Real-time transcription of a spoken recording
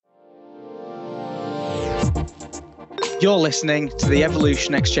You're listening to the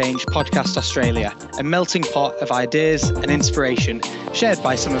Evolution Exchange Podcast Australia, a melting pot of ideas and inspiration shared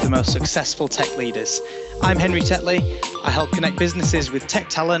by some of the most successful tech leaders. I'm Henry Tetley. I help connect businesses with tech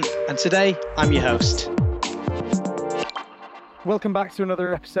talent, and today I'm your host. Welcome back to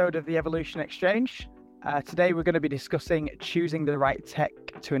another episode of the Evolution Exchange. Today we're going to be discussing choosing the right tech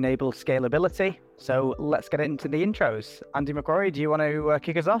to enable scalability. So let's get into the intros. Andy McQuarrie, do you want to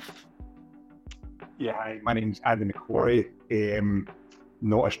kick us off? Yeah, hi, my name's Andy McQuarrie.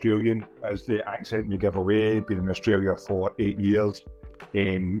 Not Australian, as the accent may give away. Been in Australia for 8 years.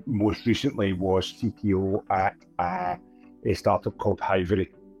 Most recently was CTO at a startup called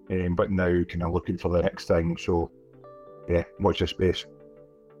Ex-Hivery, but now kind of looking for the next thing. So, yeah, watch this space.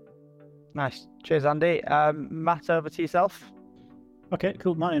 Nice. Cheers, Andy. Matt, over to yourself. Okay,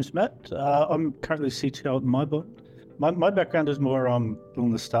 cool. My name's Matt. I'm currently CTO at MyBond. My background is more on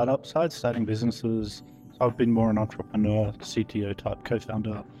the startup side, starting businesses. I've been more an entrepreneur, CTO type,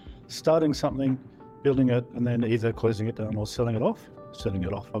 co-founder, starting something, building it, and then either closing it down or selling it off. Selling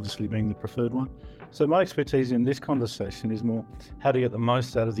it off, obviously, being the preferred one. So my expertise in this conversation is more how to get the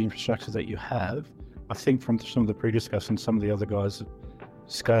most out of the infrastructure that you have. I think from some of the pre-discussions, some of the other guys have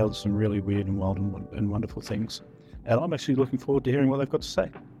scaled some really weird and wild and wonderful things. And I'm actually looking forward to hearing what they've got to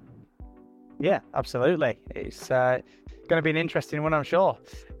say. Yeah, absolutely. It's going to be an interesting one, I'm sure.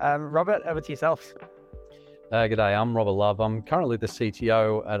 Robert, over to yourself. G'day, I'm Robert Love. I'm currently the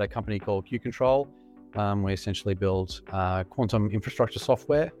CTO at a company called Q-Ctrl. We essentially build quantum infrastructure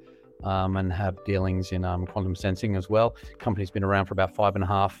software and have dealings in quantum sensing as well. Company's been around for about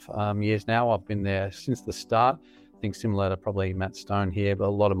 5.5 years now. I've been there since the start. I think similar to probably Matt Stone here, but a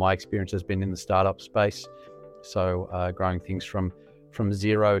lot of my experience has been in the startup space. So growing things from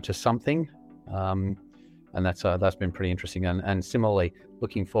zero to something. And that's been pretty interesting. And similarly,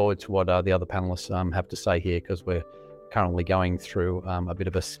 looking forward to what the other panelists have to say here, because we're currently going through a bit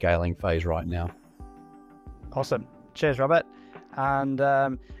of a scaling phase right now. Awesome. Cheers, Robert. And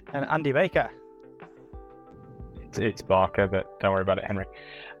Andy Baker. It's Barker, but don't worry about it, Henry.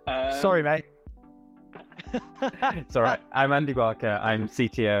 Sorry, mate. It's all right. I'm Andy Barker. I'm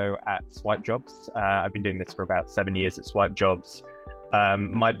CTO at swipejobs. I've been doing this for about 7 years at swipejobs.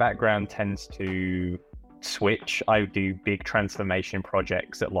 My background tends to switch. I do big transformation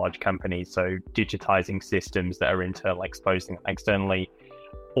projects at large companies, so digitizing systems that are internal, exposing externally,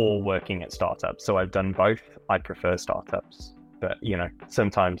 or working at startups. So I've done both. I prefer startups, but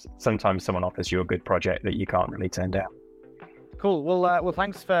sometimes someone offers you a good project that you can't really turn down. Cool. Well,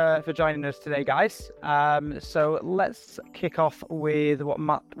 thanks for joining us today, guys. So let's kick off with what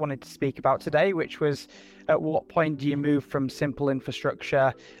Matt wanted to speak about today, which was at what point do you move from simple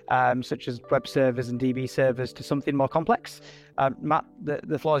infrastructure, such as web servers and DB servers, to something more complex? Matt,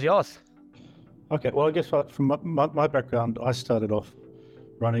 the floor is yours. Okay. Well, I guess from my background, I started off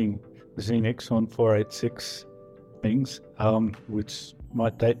running Xenix on 486 things, which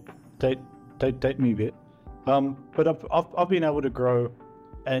might date me a bit. But I've been able to grow,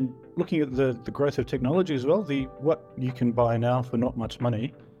 and looking at the growth of technology as well, what you can buy now for not much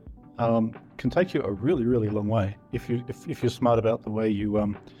money can take you a really, really long way if you're smart about the way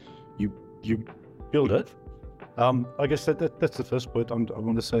you build it. I guess that's the first point I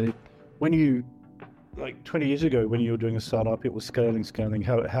want to say. When you, like 20 years ago, when you were doing a startup, it was scaling.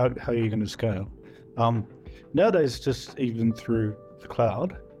 How are you going to scale? Nowadays, just even through the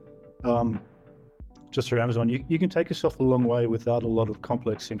cloud, just through Amazon, you can take yourself a long way without a lot of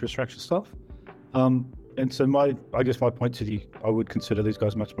complex infrastructure stuff. And so my point to you, I would consider these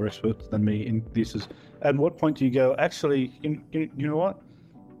guys much more expert than me in this is, at what point do you go, actually, you know what?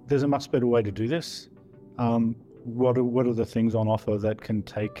 There's a much better way to do this. What are the things on offer that can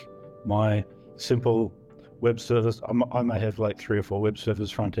take my simple web service? I may have like 3 or 4 web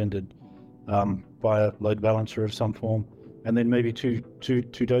servers front-ended by a load balancer of some form, and then maybe two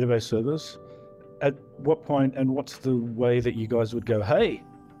database servers. At what point, and what's the way that you guys would go, hey,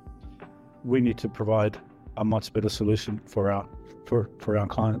 we need to provide a much better solution for our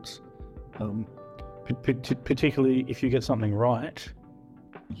clients. Particularly if you get something right,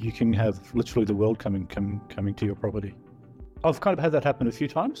 you can have literally the world coming to your property. I've kind of had that happen a few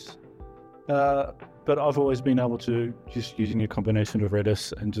times, but I've always been able to, just using a combination of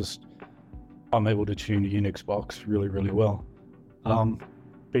Redis and I'm able to tune a Unix box really, really well.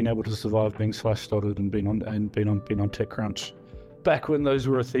 Being able to survive being /stotted and been on TechCrunch, back when those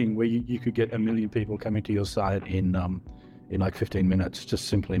were a thing where you could get 1 million people coming to your site in like 15 minutes, just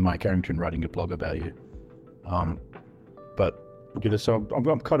simply Mike Arrington writing a blog about you. So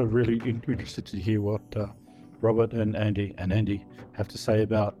I'm kind of really interested to hear what Robert and Andy have to say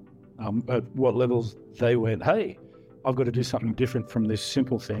about at what levels they went, hey, I've got to do something different from this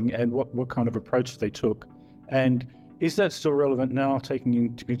simple thing, and what kind of approach they took. And is that still relevant now, taking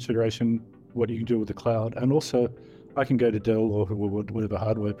into consideration what you can do with the cloud? And also, I can go to Dell or whatever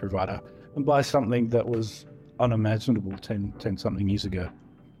hardware provider and buy something that was unimaginable 10 something years ago.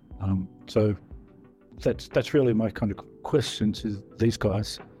 So that's really my kind of question to these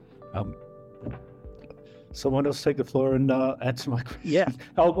guys. Someone else take the floor and answer my question. Yeah.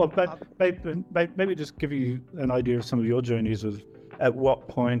 Maybe just give you an idea of some of your journeys of at what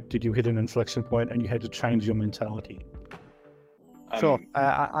point did you hit an inflection point and you had to change your mentality? Sure.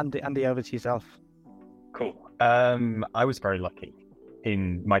 Andy, over to yourself. Cool. I was very lucky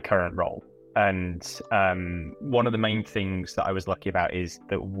in my current role. And one of the main things that I was lucky about is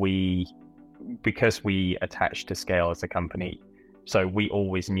that because we attached to scale as a company, so we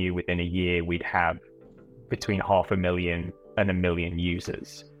always knew within a year we'd have between 500,000 and 1 million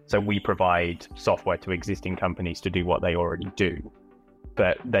users. So we provide software to existing companies to do what they already do,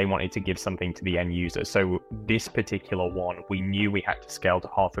 but they wanted to give something to the end user. So this particular one, we knew we had to scale to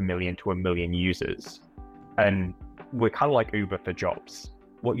 500,000 to 1 million users. And we're kind of like Uber for jobs.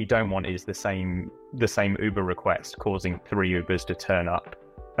 What you don't want is the same Uber request causing 3 Ubers to turn up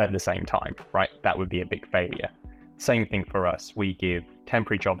at the same time, right? That would be a big failure. Same thing for us. We give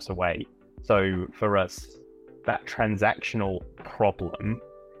temporary jobs away. So for us, that transactional problem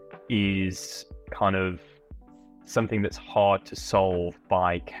is kind of something that's hard to solve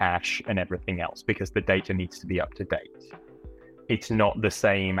by cache and everything else because the data needs to be up to date. It's not the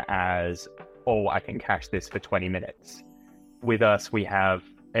same as, oh, I can cache this for 20 minutes. With us, we have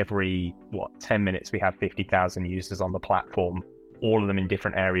every 10 minutes, we have 50,000 users on the platform, all of them in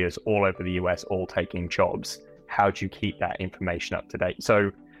different areas, all over the US, all taking jobs. How do you keep that information up to date? So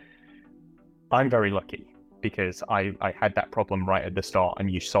I'm very lucky because I had that problem right at the start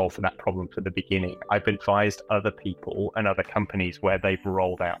and you solve for that problem from the beginning. I've advised other people and other companies where they've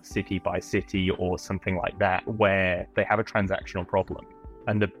rolled out city by city or something like that, where they have a transactional problem.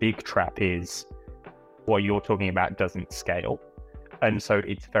 And the big trap is what you're talking about doesn't scale. And so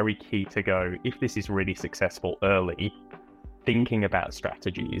it's very key to go, if this is really successful early, thinking about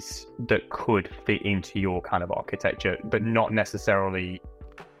strategies that could fit into your kind of architecture, but not necessarily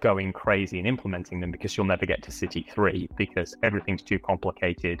going crazy and implementing them because you'll never get to city 3 because everything's too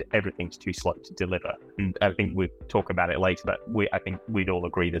complicated, everything's too slow to deliver. And I think we'll talk about it later, but I think we'd all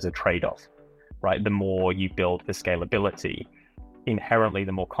agree there's a trade-off, right? The more you build for scalability, inherently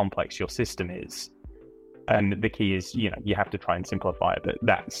the more complex your system is. And the key is, you have to try and simplify it, but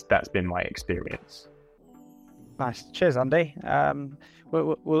that's been my experience. Nice. Cheers, Andy.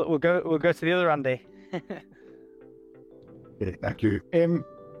 We'll go to the other Andy. Thank you. I'm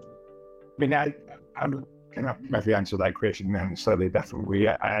kind of maybe answer that question in a slightly different way.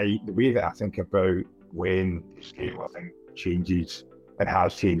 The way that I think about when the scale, I think, changes and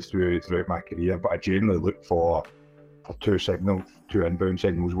has changed throughout my career, but I generally look for 2 signals, 2 inbound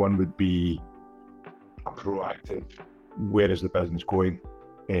signals. One would be a proactive, where is the business going?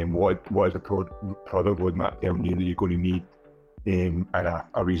 What is the product roadmap telling you that you're going to need in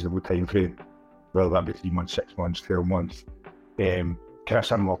a reasonable time frame, whether that be 3 months, 6 months, 12 months. Kind of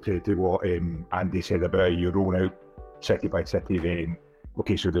similar to what Andy said about you rolling out city by city, then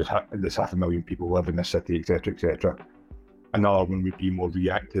okay, so there's 500,000 people live in this city, etc., etc. Another one would be more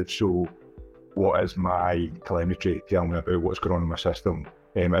reactive. So what is my telemetry telling me about what's going on in my system?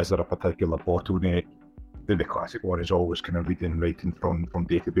 Is there a particular bottleneck? Then the classic one is always kind of reading and writing from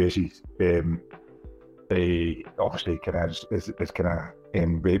databases. Obviously kind of is kind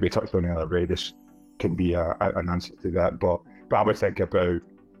of we touched on earlier, Redis can be an answer to that, but I would think about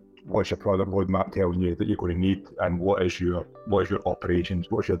what's your product roadmap telling you that you're going to need, and what is your operations,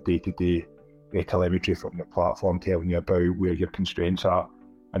 what's your day-to-day telemetry from the platform telling you about where your constraints are.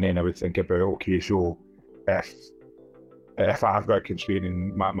 And then I would think about, okay, so if I've got a constraint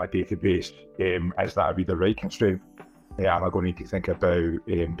in my database, is that be the right constraint? Am I going to need to think about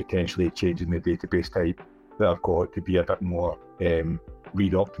potentially changing the database type that I've got to be a bit more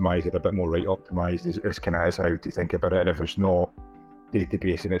read optimized or a bit more write optimized? Is kind of how to think about it. And if it's not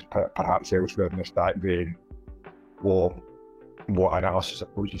database and it's perhaps elsewhere in the stack, then what analysis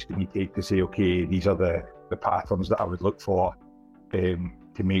approaches can you take to say, okay, these are the patterns that I would look for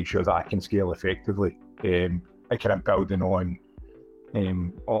to make sure that I can scale effectively. I kind of building on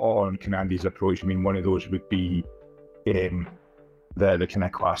Andy's approach. I mean, one of those would be the kind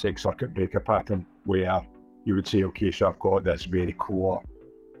of classic circuit breaker pattern, where you would say, okay, so I've got this very core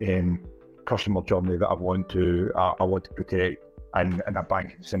customer journey that I want to protect, and in a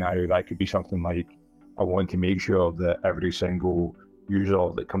banking scenario that could be something like, I want to make sure that every single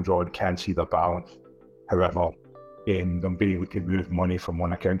user that comes on can see their balance. However, them being able to move money from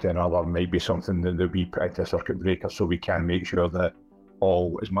one account to another might be something that we put into a circuit breaker, so we can make sure that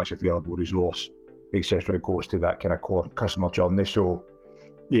all as much available resource, etc., goes to that kind of core customer journey. So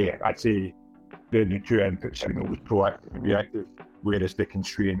yeah, I'd say the two input signal was proactive and reactive, whereas the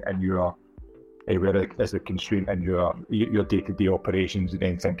constraint in your your day-to-day operations, and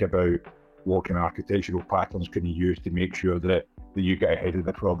then think about what kind of architectural patterns can you use to make sure that you get ahead of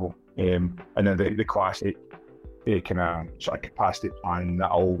the problem. And then the classic kind of sort of capacity plan that I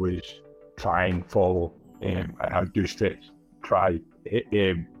always try and follow, and I do try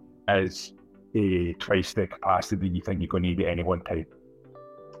is twice the capacity that you think you're going to need at any one time.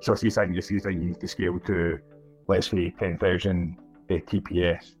 So if you think you need to scale to, let's say, 10,000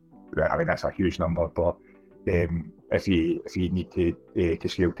 TPS, I mean that's a huge number, but if you need to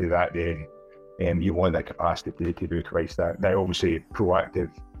scale to that, then you want that capacity to do twice that. Now, obviously,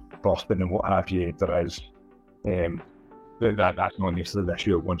 proactive bursting and what have you, there is that's not necessarily the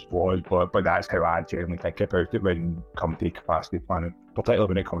issue it once was, but that's how I generally think about it when it comes to capacity planning, particularly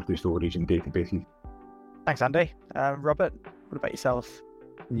when it comes to storage and databases. Thanks, Andy. Robert, what about yourself?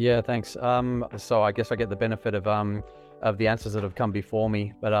 Yeah, thanks. So I guess I get the benefit of the answers that have come before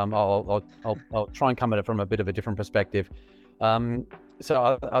me, but I'll try and come at it from a bit of a different perspective.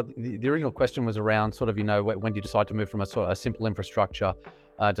 So the original question was around sort of, when do you decide to move from a simple infrastructure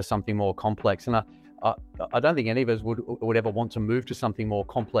to something more complex? And I don't think any of us would ever want to move to something more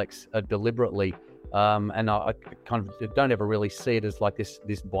complex deliberately. And I kind of don't ever really see it as like this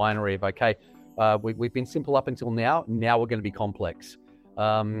binary of, okay, we've been simple up until now we're going to be complex.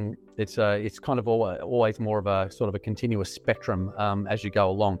 It's kind of always more of a sort of a continuous spectrum as you go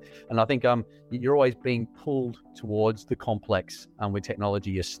along, and I think you're always being pulled towards the complex with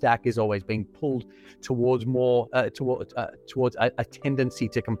technology. Your stack is always being pulled towards more towards a tendency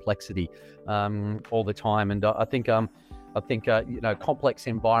to complexity all the time, and I think complex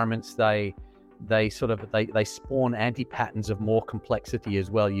environments they spawn anti-patterns of more complexity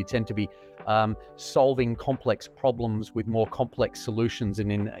as well. You tend to be solving complex problems with more complex solutions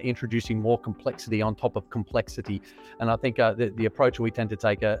and in introducing more complexity on top of complexity. And I think the approach we tend to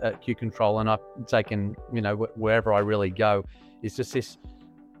take at Q-Ctrl, and I've taken, wherever I really go, is just this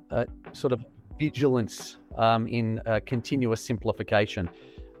sort of vigilance in continuous simplification.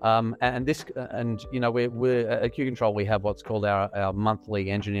 We're at Q-Ctrl, we have what's called our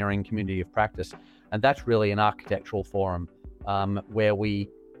monthly engineering community of practice, and that's really an architectural forum where we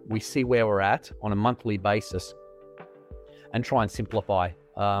see where we're at on a monthly basis and try and simplify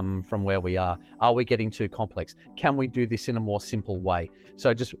from where we are. Are we getting too complex? Can we do this in a more simple way?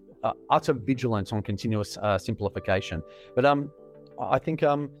 So just utter vigilance on continuous simplification. But I think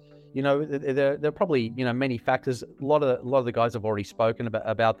there are probably many factors. A lot of the guys have already spoken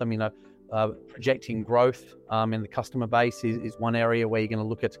about them. Projecting growth in the customer base is one area where you're going to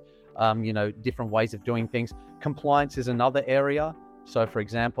look at different ways of doing things. Compliance is another area. So, for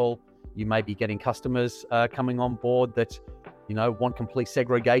example, you may be getting customers coming on board that want complete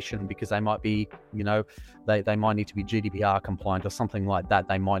segregation because they might be they might need to be GDPR compliant or something like that.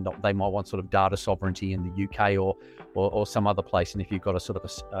 They might want sort of data sovereignty in the UK or some other place. And if you've got a sort of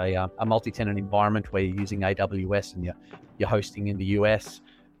a multi-tenant environment where you're using AWS and you're hosting in the US,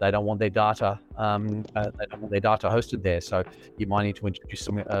 they don't want their data hosted there. So you might need to introduce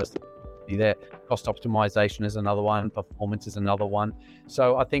some there. Cost optimization is another one. Performance is another one.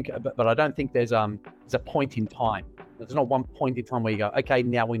 So I think, but I don't think there's a point in time. There's not one point in time where you go, okay,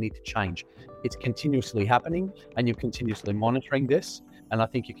 now we need to change. It's continuously happening, and you're continuously monitoring this. And I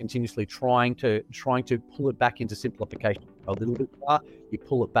think you're continuously trying to pull it back into simplification. A little bit far, you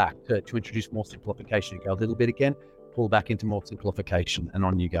pull it back to introduce more simplification. You go a little bit again, pull back into more simplification, and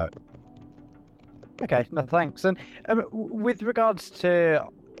on you go. Okay, no, thanks. And with regards to,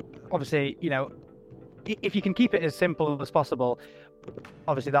 obviously, if you can keep it as simple as possible,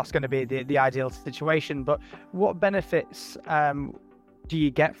 obviously that's going to be the ideal situation. But what benefits do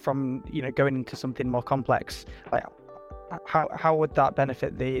you get from going into something more complex? Like, how would that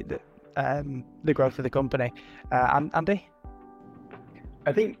benefit the growth of the company? Andy?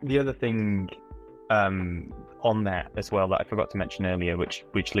 I think the other thing on that as well that I forgot to mention earlier, which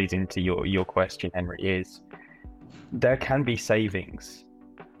leads into your question, Henry, is there can be savings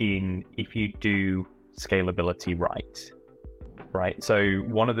if you do scalability right? So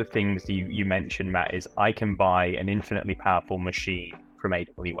one of the things you mentioned, Matt, is I can buy an infinitely powerful machine from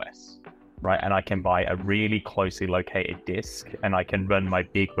AWS, right? And I can buy a really closely located disk, and I can run my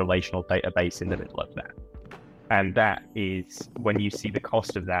big relational database in the middle of that. And that is, when you see the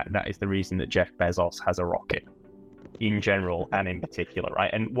cost of that is the reason that Jeff Bezos has a rocket, in general and in particular, right?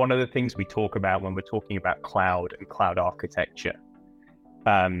 And one of the things we talk about when we're talking about cloud and cloud architecture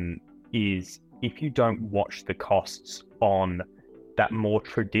is if you don't watch the costs on that more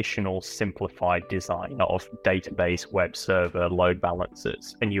traditional simplified design of database, web server, load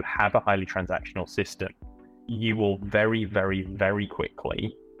balancers, and you have a highly transactional system, you will very, very, very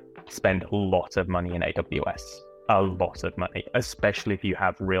quickly spend a lot of money in AWS. A lot of money, especially if you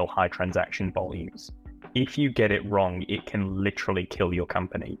have real high transaction volumes. If you get it wrong, it can literally kill your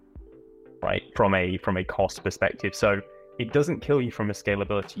company, right? From a cost perspective. So it doesn't kill you from a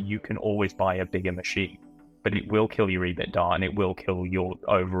scalability. You can always buy a bigger machine, but it will kill your EBITDA and it will kill your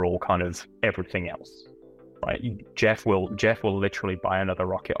overall kind of everything else, right? Jeff will literally buy another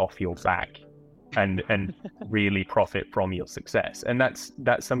rocket off your back and really profit from your success. And that's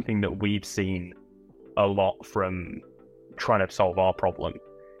something that we've seen a lot from trying to solve our problem,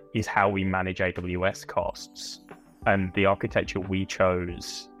 is how we manage AWS costs. And the architecture we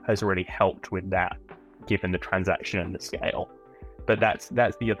chose has really helped with that, given the transaction and the scale. But that's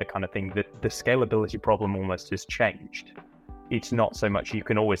the other kind of thing, that the scalability problem almost has changed. It's not so much you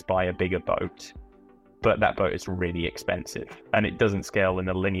can always buy a bigger boat, but that boat is really expensive and it doesn't scale in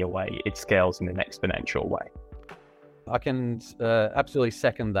a linear way. It scales in an exponential way. I can absolutely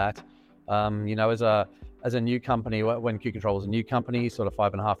second that. As a new company, when Q-Ctrl was a new company, sort of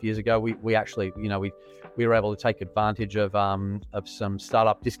 5.5 years ago, we actually, we were able to take advantage of some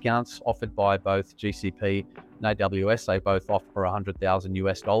startup discounts offered by both GCP and AWS. They both offer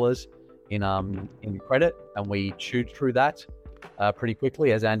 $100,000 in credit, and we chewed through that pretty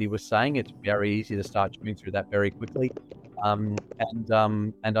quickly. As Andy was saying, it's very easy to start chewing through that very quickly. And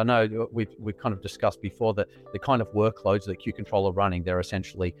I know we've kind of discussed before that the kind of workloads that Q-Ctrl are running, they're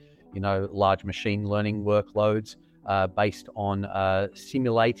essentially, large machine learning workloads based on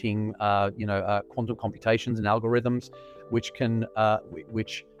simulating, quantum computations and algorithms, which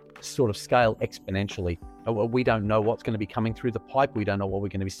sort of scale exponentially. We don't know what's going to be coming through the pipe. We don't know what we're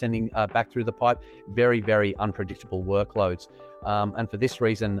going to be sending back through the pipe. Very, very unpredictable workloads. And for this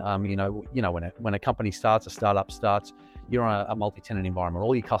reason, when a company starts, a startup starts, you're on a multi-tenant environment.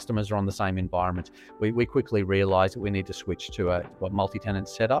 All your customers are on the same environment. We quickly realized that we need to switch to a multi-tenant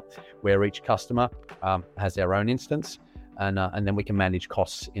setup where each customer has their own instance, and then we can manage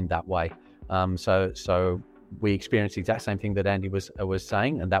costs in that way. So we experienced the exact same thing that Andy was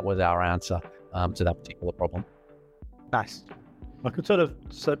saying, and that was our answer to that particular problem. Nice. I could I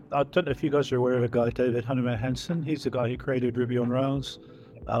don't know if you guys are aware of a guy, David Hunterman Hansen. He's the guy who created Ruby on Rails.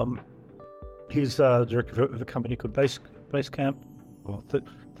 He's director of a company called Basecamp,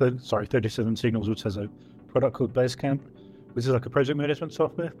 37 Signals, which has a product called Basecamp, which is like a project management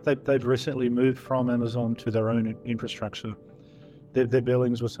software. They've recently moved from Amazon to their own infrastructure. Their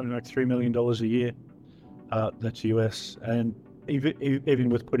billings were something like $3 million a year. That's US, and even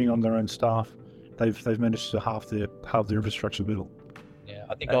with putting on their own staff, they've managed to halve their infrastructure bill. Yeah,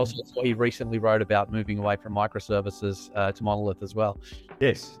 I think also he recently wrote about moving away from microservices to monolith as well.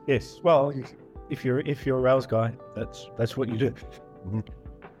 Yes. Well, if you're a Rails guy, that's what you do. Mm-hmm.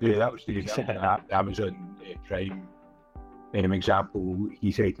 Yeah, that was the Amazon Prime example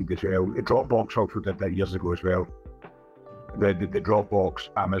he cited as well. Dropbox also did that years ago as well. The Dropbox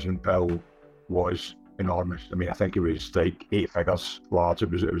Amazon bill was enormous. I mean, I think it was like 8 figures large. It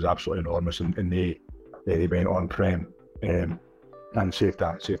was absolutely enormous, and they went on prem and saved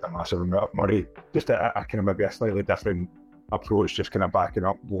a massive amount of money. Just a kind of maybe a slightly different approach, just kind of backing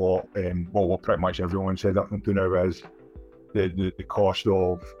up what pretty much everyone said up until now is the cost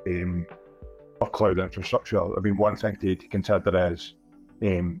of cloud infrastructure. I mean, one thing to consider is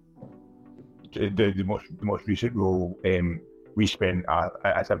the most recent role. We spent,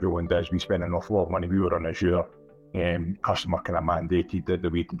 as everyone does, we spent an awful lot of money. We were on Azure. Customer kind of mandated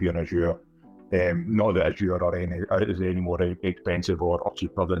that we to be on Azure. Not that Azure is any more expensive or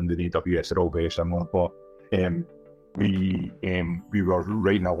cheaper than the AWS. They're all very similar. But we were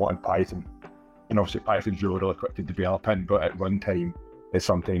writing a lot in Python. And obviously Python's really quick to develop in, but at runtime, it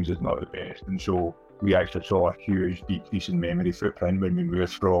sometimes is not the best. And so we actually saw a huge decrease in memory footprint when we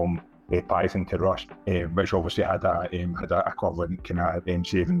moved from Python to Rust, which obviously had a equivalent kind of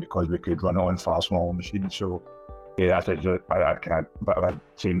saving because we could run it on far smaller machines. So that's a kind of bit of a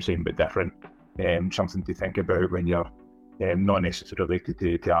same but different. Something to think about when you're not necessarily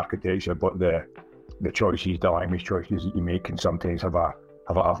related to architecture, but the choices, the language choices that you make can sometimes have a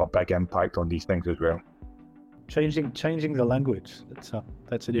big impact on these things as well. Changing the language.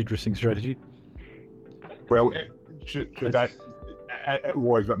 That's an interesting strategy. Well, that. It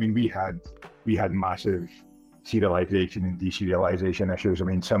was. I mean, we had massive serialization and deserialization issues. I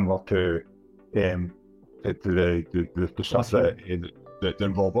mean, similar to the stuff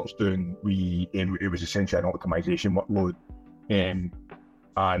that Robert's doing, it was essentially an optimization workload, and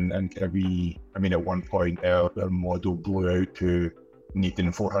at one point our model blew out to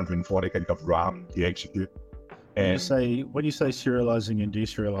needing 440 gig of RAM to execute. When you say serializing and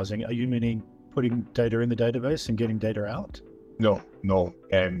deserializing, are you meaning putting data in the database and getting data out? No,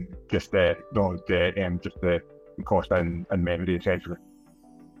 just the cost and memory essentially.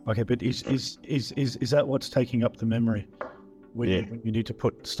 Okay, but is that what's taking up the memory when you need to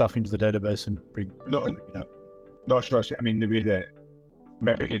put stuff into the database and bring it out? No, sure. I mean, the way that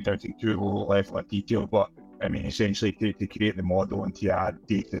maybe get down to too low level of detail, but I mean, essentially to create the model and to add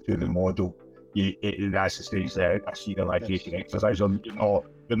data to the model, that's essentially a serialization exercise. You're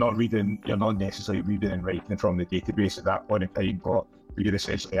not necessarily reading and writing from the database at that point in time, but you're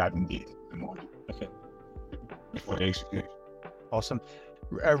essentially adding data to the model. Okay. Before it executes. Awesome.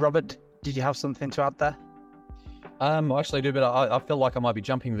 Robert, did you have something to add there? I actually do, but I feel like I might be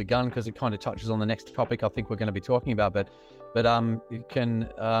jumping the gun because it kind of touches on the next topic I think we're going to be talking about. But it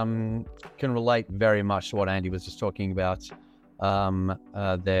can relate very much to what Andy was just talking about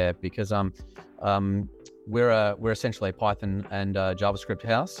there, because we're essentially a Python and JavaScript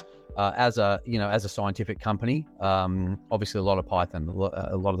house. As a scientific company, obviously a lot of Python.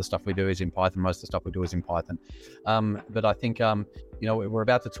 A lot of the stuff we do is in Python. Most of the stuff we do is in Python. But I think we're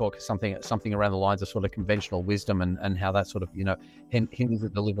about to talk something around the lines of sort of conventional wisdom and how that sort of hinders the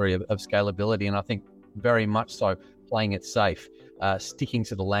delivery of scalability. And I think very much so playing it safe, sticking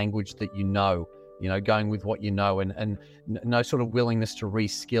to the language that going with what you know, and no sort of willingness to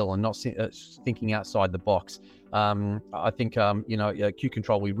reskill and not thinking outside the box. I think,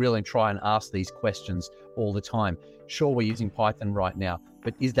 Q-Control, we really try and ask these questions all the time. Sure, we're using Python right now,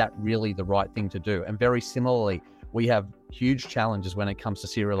 but is that really the right thing to do? And very similarly, we have huge challenges when it comes to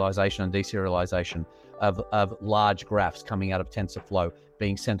serialization and deserialization of large graphs coming out of TensorFlow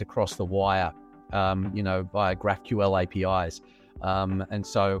being sent across the wire, via GraphQL APIs. And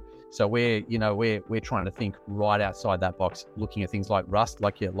so we're trying to think right outside that box, looking at things like Rust,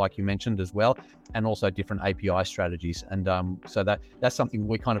 like you mentioned as well, and also different API strategies. And so that's something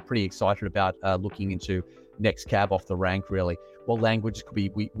we're kind of pretty excited about looking into next cab off the rank, really. What languages could we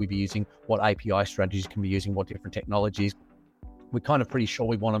be using? What API strategies can we be using? What different technologies? We're kind of pretty sure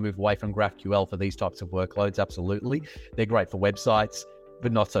we want to move away from GraphQL for these types of workloads. Absolutely, they're great for websites,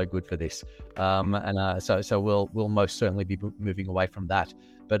 but not so good for this. So we'll most certainly be moving away from that.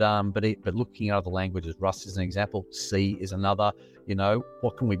 But looking at other languages, Rust is an example, C is another.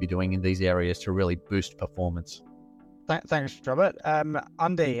 What can we be doing in these areas to really boost performance? Thanks, Robert.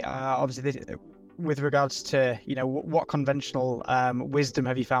 Andy, obviously, with regards to what conventional wisdom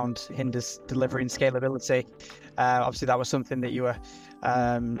have you found hinders delivery and scalability? Obviously, that was something that you were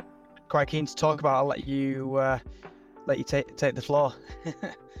quite keen to talk about. I'll let you take the floor.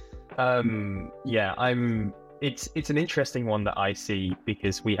 It's an interesting one that I see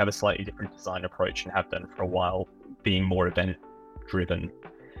because we have a slightly different design approach and have done for a while, being more event driven.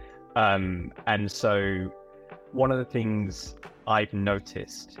 And so one of the things I've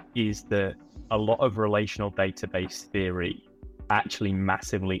noticed is that a lot of relational database theory actually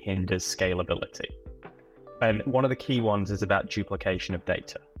massively hinders scalability. And one of the key ones is about duplication of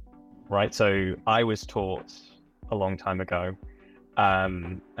data, right? So I was taught a long time ago,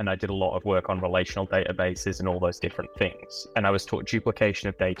 and I did a lot of work on relational databases and all those different things. And I was taught duplication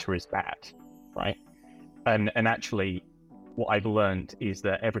of data is bad, right? And actually, what I've learned is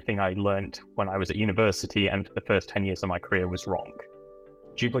that everything I learned when I was at university and for the first 10 years of my career was wrong.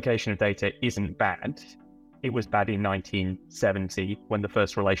 Duplication of data isn't bad. It was bad in 1970 when the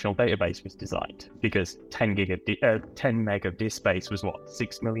first relational database was designed, because 10 meg of disk space was what,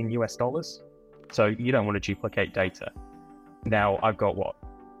 $6 million US? So you don't want to duplicate data. Now I've got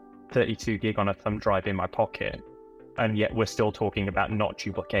 32 gig on a thumb drive in my pocket, and yet we're still talking about not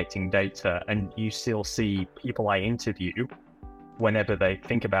duplicating data. And you still see people I interview, whenever they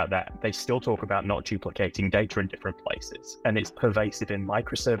think about that, they still talk about not duplicating data in different places. And it's pervasive in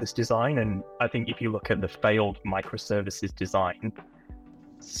microservice design. And I think if you look at the failed microservices design,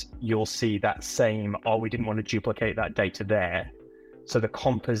 you'll see that same, we didn't want to duplicate that data there. So the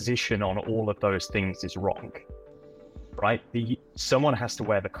composition on all of those things is wrong, right? Someone has to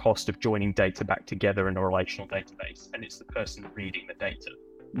wear the cost of joining data back together in a relational database, and it's the person reading the data.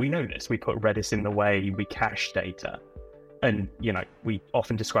 We know this. We put Redis in the way, we cache data. And, we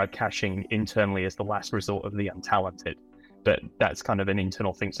often describe caching internally as the last resort of the untalented, but that's kind of an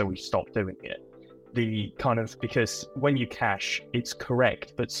internal thing, so we stopped doing it. Because when you cache, it's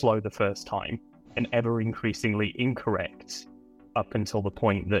correct, but slow the first time, and ever increasingly incorrect up until the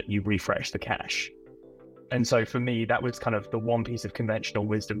point that you refresh the cache. And so for me, that was kind of the one piece of conventional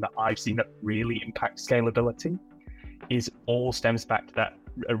wisdom that I've seen that really impacts scalability, is all stems back to that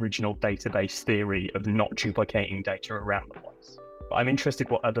original database theory of not duplicating data around the place. But I'm interested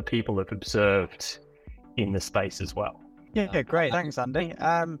what other people have observed in the space as well. Yeah, great. Thanks, Andy.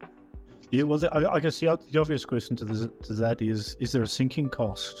 Yeah, well, I guess the obvious question to that is there a sinking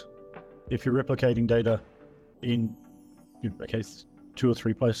cost if you're replicating data in case 2 or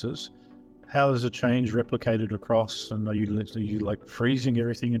 3 places? How is a change replicated across? And are you like freezing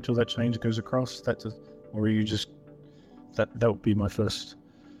everything until that change goes across? Or are you just that would be my first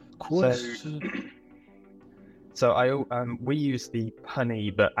question. So we use the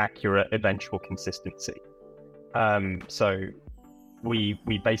punny but accurate eventual consistency. So we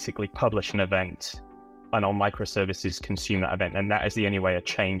basically publish an event, and our microservices consume that event, and that is the only way a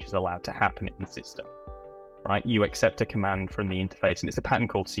change is allowed to happen in the system. Right? You accept a command from the interface, and it's a pattern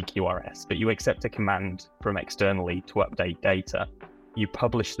called CQRS, but you accept a command from externally to update data. You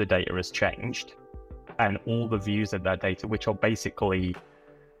publish the data as changed, and all the views of that data, which are basically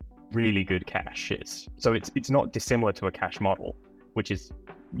really good caches. So it's not dissimilar to a cache model, which is,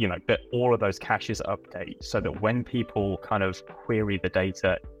 but all of those caches update so that when people kind of query the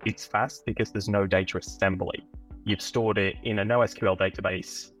data, it's fast because there's no data assembly. You've stored it in a NoSQL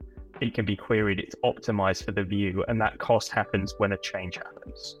database. It can be queried, it's optimized for the view, and that cost happens when a change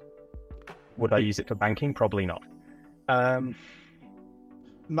happens. Would I use it for banking? Probably not.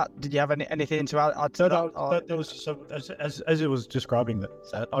 Matt, did you have anything to add to that? There was so as it was describing that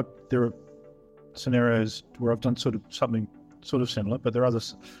there are scenarios where I've done something similar, but there are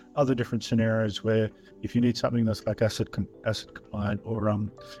other different scenarios where if you need something that's like asset compliant, or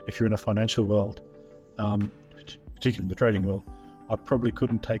if you're in a financial world, particularly in the trading world, I probably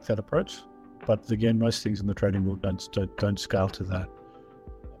couldn't take that approach. But again, most things in the trading world don't scale to that.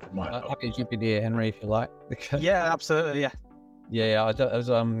 I can jump in here, Henry, if you like. Yeah, absolutely. Yeah. Yeah, I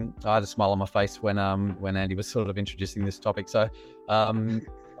had a smile on my face when Andy was sort of introducing this topic. So, I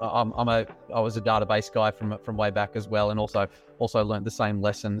was a database guy from way back as well, and also learned the same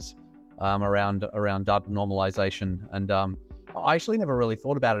lessons around data normalization. And I actually never really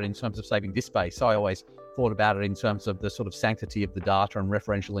thought about it in terms of saving disk space. I always thought about it in terms of the sort of sanctity of the data and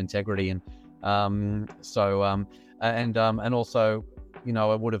referential integrity, and also,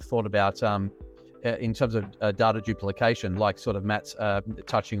 I would have thought about in terms of data duplication, like sort of Matt's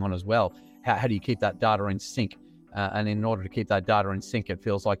touching on as well. How do you keep that data in sync? And in order to keep that data in sync, it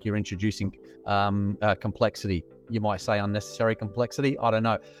feels like you're introducing complexity. You might say unnecessary complexity. I don't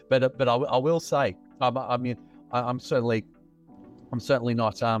know, but I will say, I'm certainly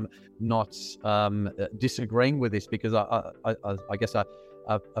not disagreeing with this, because I guess a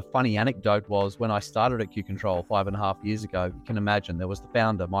funny anecdote was when I started at Q-Ctrl 5.5 years ago. You can imagine there was the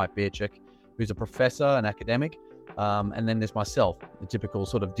founder, Mike Bierchik, who's a professor, an academic, and then there's myself, the typical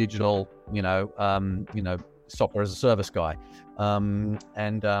sort of digital, software as a service guy, and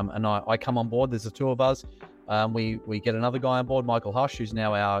I come on board. There's the two of us. We get another guy on board, Michael Hush, who's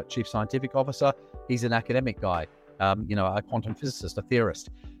now our chief scientific officer. He's an academic guy, a quantum physicist, a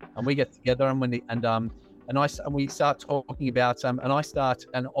theorist, and we get together and we start talking about and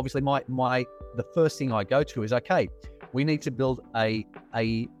obviously the first thing I go to is, okay, we need to build a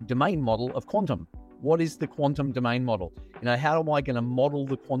domain model of quantum. What is the quantum domain model? How am I going to model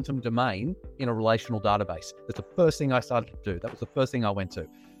the quantum domain in a relational database? That's the first thing I started to do. That was the first thing I went to.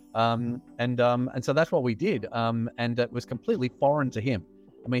 And so that's what we did. And it was completely foreign to him.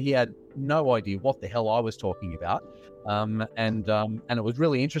 He had no idea what the hell I was talking about. And it was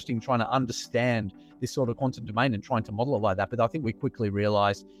really interesting trying to understand this sort of quantum domain and trying to model it like that. But I think we quickly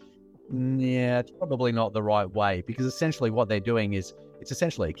realized, it's probably not the right way, because essentially what they're doing is it's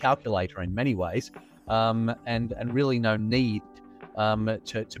essentially a calculator in many ways, and really no need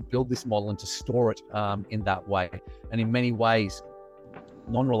to build this model and to store it in that way. And in many ways,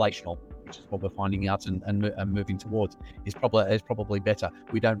 non-relational, which is what we're finding out and moving towards, is probably better.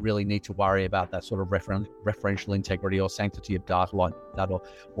 We don't really need to worry about that sort of referential integrity or sanctity of data like that, or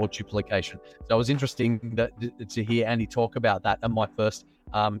duplication. So it was interesting to hear Andy talk about that, and my first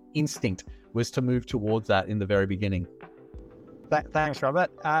instinct was to move towards that in the very beginning. Thanks, Robert.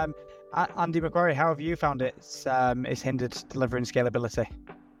 Andy McQuarrie, how have you found it's hindered delivering scalability?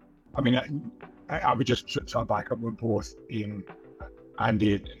 I would just sort of back up with both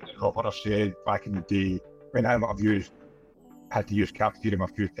Andy and Robert have said back in the day. I had to use cap theorem a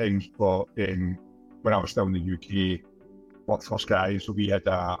few times, but when I was still in the UK, worked for Sky, so we had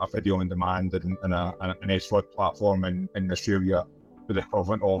a video on demand and an SVOD platform in Australia with the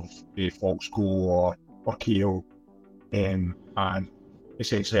equivalent of Foxco or Kale, and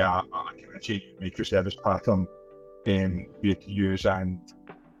essentially a kind of change microservice pattern we had to use, and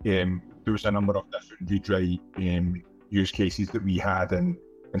there was a number of different read-write use cases that we had, and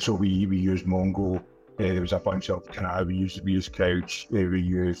so we used Mongo. There was a bunch of we used Couch. We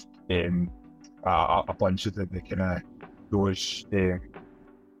used a bunch of the kind of those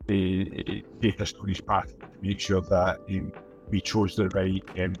the data storage patterns to make sure that we chose the right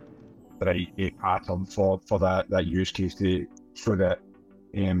pattern for that use case so that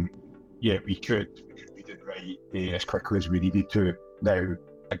we could read it right as quickly as we needed to. Now,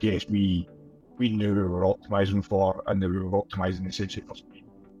 I guess we knew we were optimizing for, and we were optimizing essentially for speed.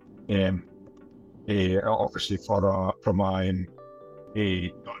 Obviously from a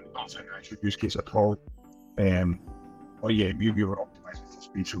non-financial use case at all. We were optimizing for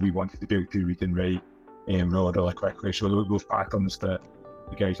speed, so we wanted to be able to read and write really quickly. So those patterns that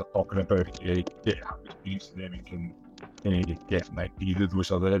the guys are talking about, they have experience in them and can definitely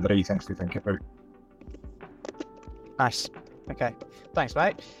those are the right things to think about. Nice. Okay. Thanks,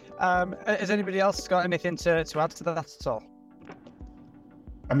 mate. Has anybody else got anything to add to that at all?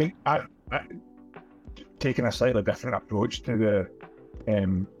 I mean, I taking a slightly different approach to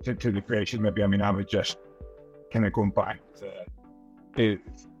the creation. Maybe, I mean, I would just kind of going back to the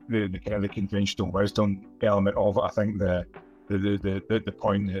kind of the conventional wisdom element of it. I think the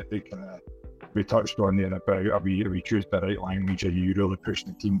point that we touched on there about are we choose the right language? Are you really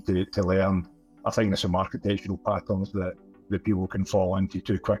pushing the team to learn? I think there's some architectural patterns that people can fall into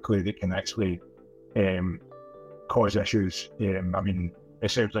too quickly that can actually cause issues. I mean, it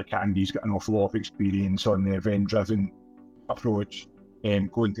sounds like Andy's got an awful lot of experience on the event-driven approach,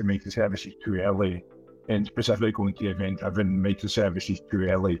 going to microservices too early, and specifically going to event-driven microservices too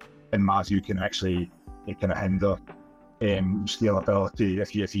early in Mazu can actually kind of hinder scalability.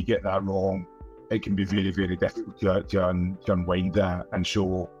 If you get that wrong, it can be very, very difficult to unwind that. And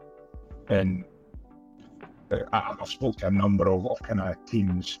so, I've spoken to a number of kind of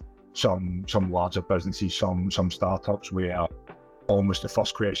teams, some larger businesses, some startups, where almost the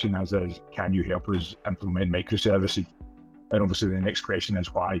first question is can you help us implement microservices? And obviously the next question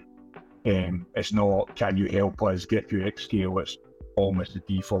is why. It's not can you help us get to X scale, it's almost the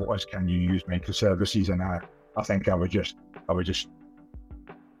default is can you use microservices. And I think I would just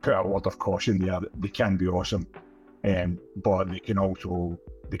put a word of caution there. They can be awesome, but they can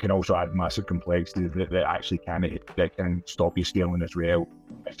also add massive complexity that actually can stop you scaling as well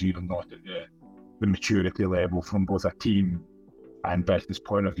if you're not at the maturity level from both a team and business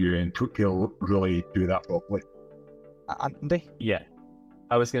point of view, and to really do that properly. Andy? Yeah,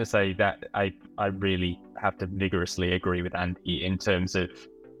 I was going to say that I really have to vigorously agree with Andy in terms of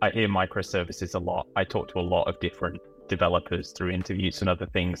I hear microservices a lot. I talk to a lot of different developers through interviews and other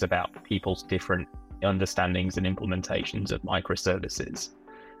things about people's different understandings and implementations of microservices.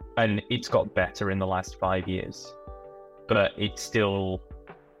 And it's got better in the last 5 years, but it's still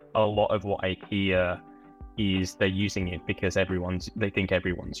a lot of what I hear is they're using it because they think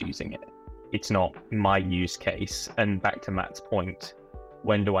everyone's using it. It's not my use case. And back to Matt's point,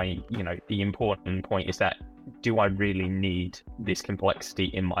 the important point is that, do I really need this complexity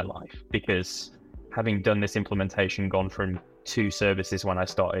in my life? Because having done this implementation, gone from 2 services when I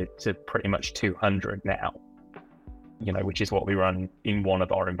started to pretty much 200 now, which is what we run in one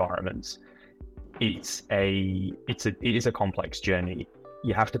of our environments. It is a complex journey.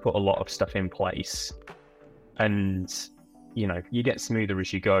 You have to put a lot of stuff in place, and you get smoother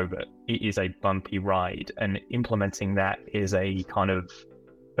as you go, but it is a bumpy ride. And implementing that is a kind of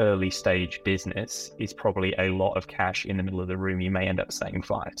early stage business is probably a lot of cash in the middle of the room you may end up setting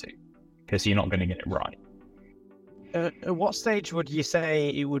fire to, because you're not going to get it right. At what stage would you say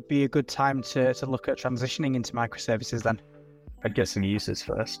it would be a good time to look at transitioning into microservices then? I'd get some users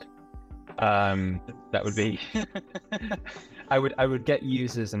first. That would be... I would get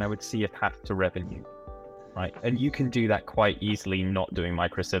users and I would see a path to revenue, right? And you can do that quite easily not doing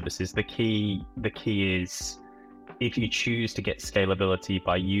microservices. The key is if you choose to get scalability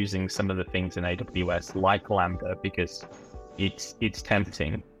by using some of the things in AWS like Lambda, because it's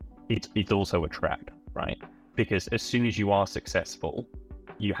tempting, it's also a trap, right? Because as soon as you are successful,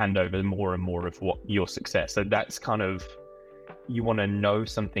 you hand over more and more of what your success. So that's kind of, you want to know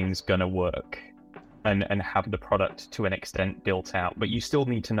something's going to work and have the product to an extent built out, but you still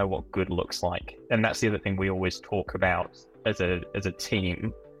need to know what good looks like. And that's the other thing we always talk about as a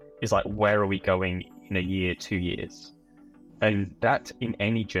team is like, where are we going in a year, 2 years? And that in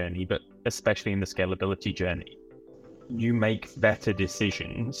any journey, but especially in the scalability journey, you make better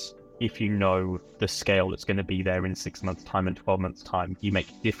decisions if you know the scale that's going to be there in 6 months' time and 12 months' time. You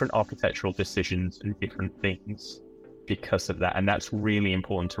make different architectural decisions and different things because of that. And that's really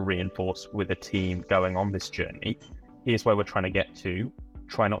important to reinforce with a team going on this journey. Here's where we're trying to get to.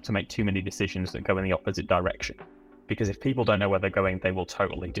 Try not to make too many decisions that go in the opposite direction. Because if people don't know where they're going, they will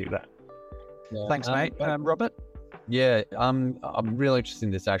totally do that. Yeah. Thanks, mate. Robert? Yeah, I'm really interested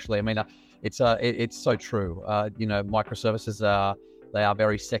in this, actually. I mean, it's so true. Microservices they are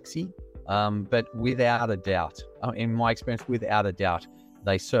very sexy, but without a doubt, in my experience, without a doubt,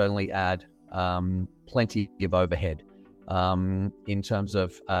 they certainly add plenty of overhead in terms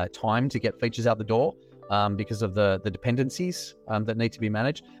of time to get features out the door, because of the dependencies that need to be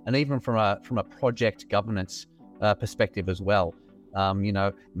managed, and even from a project governance perspective as well.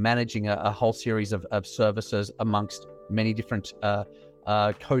 Managing a whole series of services amongst many different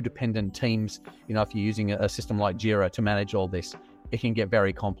codependent teams. If you're using a system like Jira to manage all this, it can get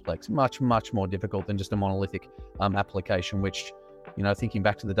very complex, much more difficult than just a monolithic application, which, thinking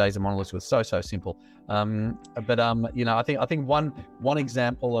back to the days of monoliths was so simple. I think one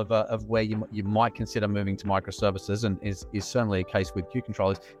example of where you might consider moving to microservices, and is certainly a case with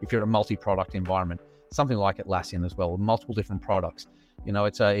Q-Ctrl, is if you're a multi-product environment, something like Atlassian as well, with multiple different products.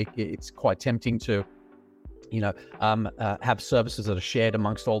 It's quite tempting to have services that are shared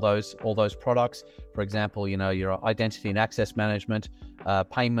amongst all those products. For example, your identity and access management,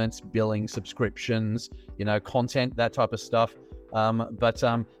 payments, billing, subscriptions, content, that type of stuff.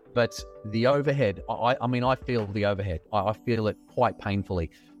 But the overhead, I feel the overhead. I feel it quite painfully.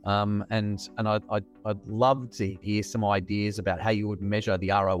 And I'd love to hear some ideas about how you would measure the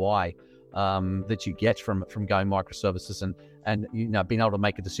ROI that you get from going microservices, and being able to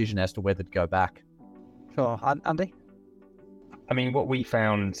make a decision as to whether to go back. Sure. Andy? I mean, what we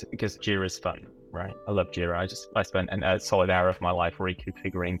found, because Jira is fun, right? I love Jira. I spent a solid hour of my life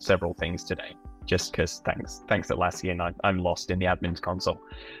reconfiguring several things today, just because thanks Atlassian, I'm lost in the admin's console.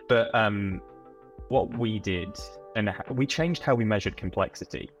 But what we did, and we changed how we measured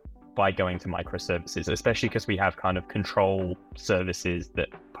complexity by going to microservices, especially because we have kind of control services that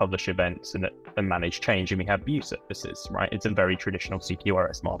publish events and that manage change, and we have view services, right? It's a very traditional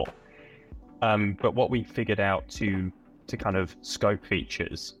CQRS model. But what we figured out to kind of scope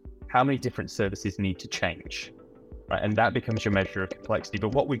features, how many different services need to change, right? And that becomes your measure of complexity.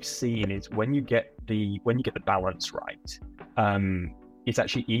 But what we've seen is when you get the balance right, it's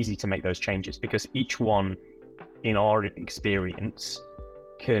actually easy to make those changes, because each one, in our experience,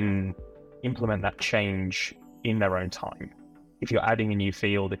 can implement that change in their own time. If you're adding a new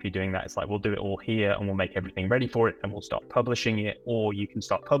field, if you're doing that, it's like, we'll do it all here and we'll make everything ready for it and we'll start publishing it, or you can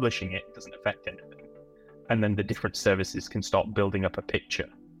start publishing it doesn't affect anything. And then the different services can start building up a picture,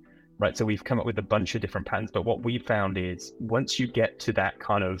 right? So we've come up with a bunch of different patterns, but what we found is once you get to that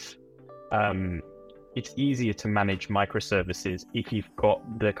kind of, it's easier to manage microservices if you've got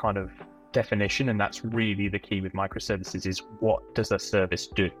the kind of definition, and that's really the key with microservices, is what does a service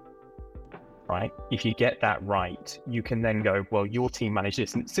do? Right? If you get that right, you can then go, well, your team manages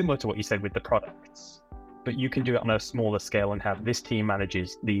this, and it's similar to what you said with the products, but you can do it on a smaller scale and have this team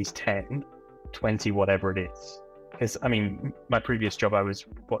manages these 10, 20, whatever it is. Because, I mean, my previous job, I was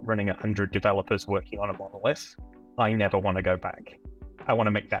running 100 developers working on a monolith. I never want to go back. I want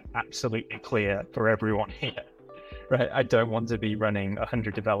to make that absolutely clear for everyone here, right? I don't want to be running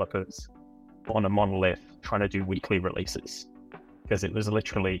 100 developers on a monolith trying to do weekly releases. Because it was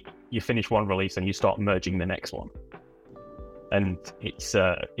literally, you finish one release and you start merging the next one, and it's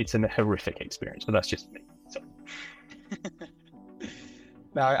a horrific experience. But that's just me. So.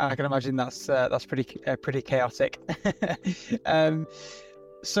 No, I can imagine that's pretty chaotic.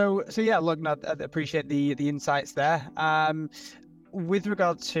 So yeah, look, I appreciate the insights there. With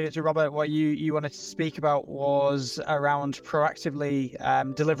regard to Robert, what you wanted to speak about was around proactively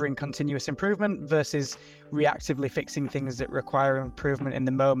delivering continuous improvement versus reactively fixing things that require improvement in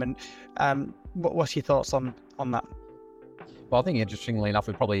the moment. What's your thoughts on that? Well, I think interestingly enough,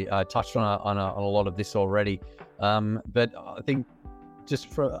 we probably touched on a lot of this already. But I think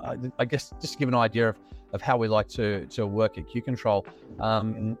just to give an idea of how we like to work at Q-Ctrl,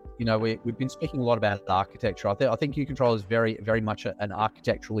 we've been speaking a lot about architecture. I think Q-Ctrl is very, very much an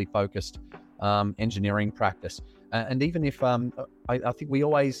architecturally focused engineering practice. And even if I think we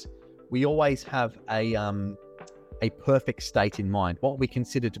always have a perfect state in mind, what we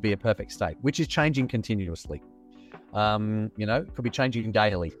consider to be a perfect state, which is changing continuously. It could be changing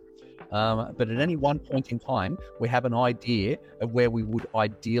daily. But at any one point in time, we have an idea of where we would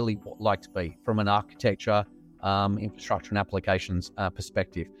ideally like to be from an architecture, infrastructure and applications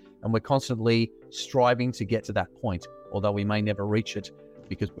perspective. And we're constantly striving to get to that point, although we may never reach it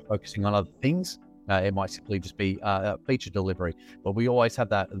because we're focusing on other things. It might simply just be feature delivery, but we always have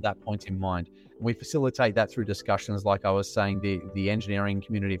that point in mind. And we facilitate that through discussions, like I was saying, the engineering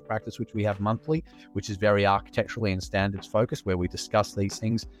community of practice, which we have monthly, which is very architecturally and standards focused, where we discuss these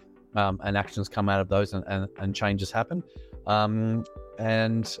things and actions come out of those and changes happen. But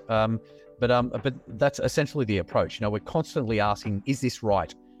that's essentially the approach. We're constantly asking, is this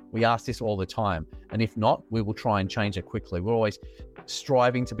right? We ask this all the time. And if not, we will try and change it quickly. We're always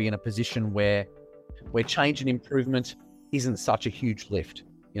striving to be in a position where change and improvement isn't such a huge lift.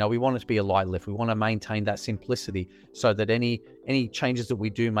 We want it to be a light lift. We want to maintain that simplicity so that any changes that we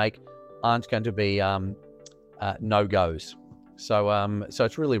do make aren't going to be no-goes. So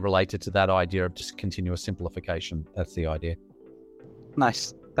it's really related to that idea of just continuous simplification. That's the idea.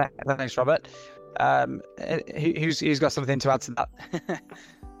 Nice. Thanks, Robert. Who's got something to add to that?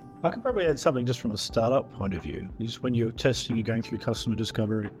 I could probably add something just from a startup point of view. Is when you're testing, you're going through customer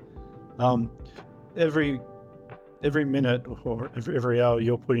discovery. Every minute or every hour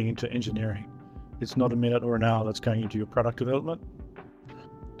you're putting into engineering, it's not a minute or an hour that's going into your product development.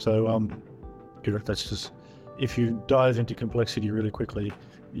 So that's just, if you dive into complexity really quickly,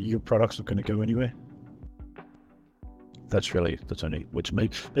 your product's not going to go anywhere. That's only, which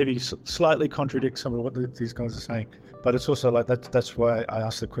maybe slightly contradicts some of what these guys are saying, but it's also like that's why I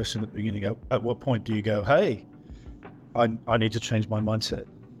asked the question at the beginning. At what point do you go, hey, I need to change my mindset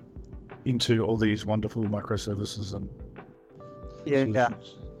into all these wonderful microservices and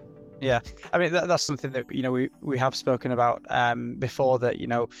solutions? Yeah. I mean, that's something that we have spoken about before, that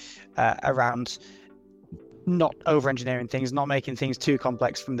around not over-engineering things, not making things too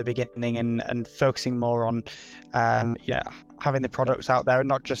complex from the beginning, and focusing more on having the products out there and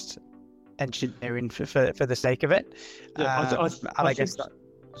not just engineering for the sake of it. I guess that.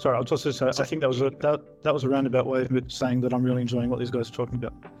 Sorry, I'll just say, I think that was a roundabout way of saying that I'm really enjoying what these guys are talking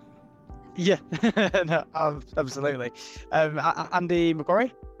about. Yeah, no, absolutely. Andy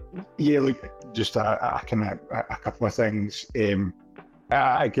McQuarrie? Yeah, look, just a couple of things.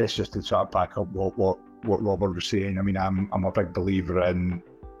 I guess just to sort of back up what Robert was saying. I mean, I'm a big believer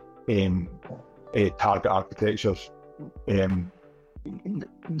in target architectures.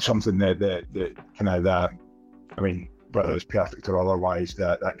 Something that kind of that, I mean, whether it's perfect or otherwise,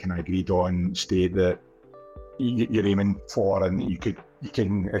 that kind of agreed on state that you're aiming for, and you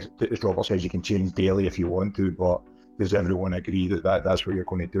can, as Robert says, you can change daily if you want to, but does everyone agree that that's what you're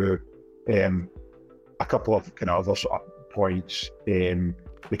going to do? A couple of kind of other sort of points. The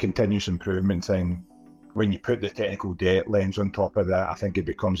continuous improvement thing, when you put the technical debt lens on top of that, I think it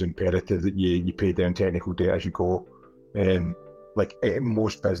becomes imperative that you pay down technical debt as you go.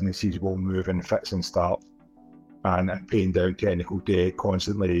 Most businesses will move in fits and starts, and paying down technical debt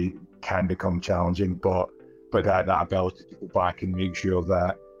constantly can become challenging, but that ability to go back and make sure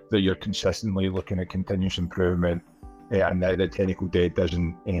that you're consistently looking at continuous improvement, and that the technical debt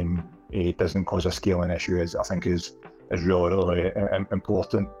doesn't cause a scaling issue, I think is really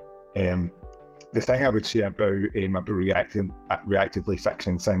important. The thing I would say about reactively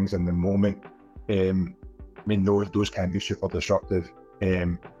fixing things in the moment, I mean, those can be super disruptive.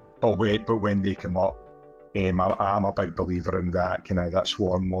 But when they come up, I'm a big believer in that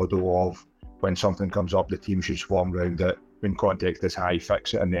swarm model of, when something comes up, the team should swarm around it. When context is high,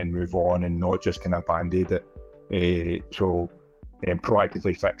 fix it and then move on, and not just kind of band-aid it.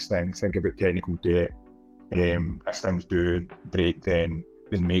 Proactively fix things. Think about technical debt. As things do break, then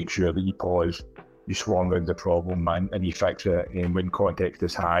make sure that you pause, you swarm around the problem, and you fix it. And when context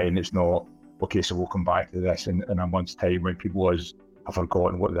is high, and it's not, okay, so we'll come back to this in a month's time when people have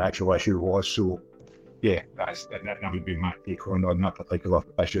forgotten what the actual issue was. So, yeah, that would be my take on that particular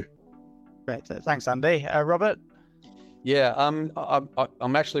issue. Great, thanks, Andy. Robert? Yeah, I'm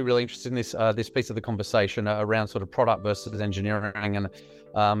actually really interested in this piece of the conversation around sort of product versus engineering, and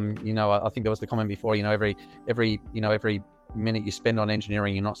I think there was the comment before. Every minute you spend on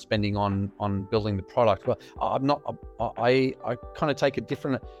engineering, you're not spending on building the product. Well, I'm not. I kind of take a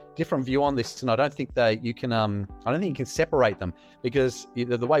different view on this, and I don't think that you can. I don't think you can separate them, because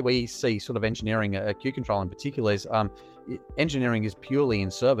the way we see sort of engineering at Q-Ctrl in particular is engineering is purely in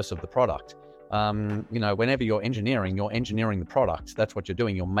service of the product. Whenever you're engineering the product. That's what you're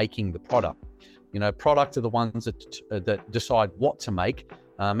doing. You're making the product. Products are the ones that decide what to make.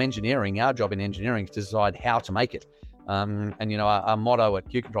 Our job in engineering is to decide how to make it. Our motto at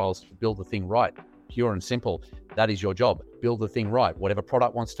Q-Ctrl is to build the thing right. Pure and simple. That is your job. Build the thing right. Whatever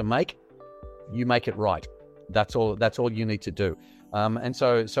product wants to make, you make it right. That's all you need to do.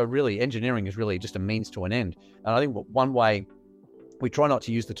 So really, engineering is really just a means to an end. And I think one way, we try not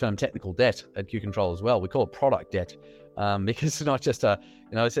to use the term technical debt at Q-Ctrl as well. We call it product debt. because it's not just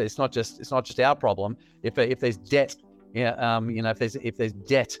it's not just our problem. If there's debt, if there's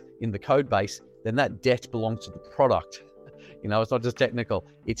debt in the code base, then that debt belongs to the product. It's not just technical.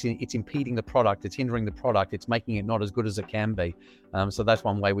 It's impeding the product. It's hindering the product. It's making it not as good as it can be. So that's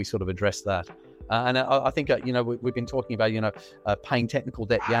one way we sort of address that. And I think we've been talking about paying technical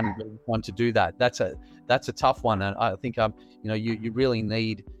debt down and getting time to do that. That's a tough one. And I think you really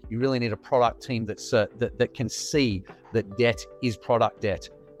need a product team that can see that debt is product debt,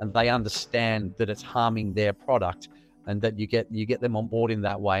 and they understand that it's harming their product, and that you get them on board in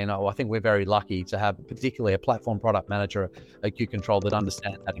that way. And I think we're very lucky to have particularly a platform product manager at Q-Ctrl that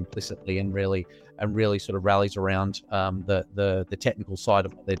understands that implicitly and really sort of rallies around the technical side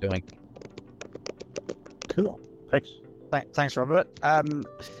of what they're doing. Cool. Thanks. Thanks, Robert.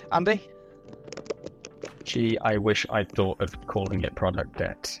 Andy? Gee, I wish I'd thought of calling it product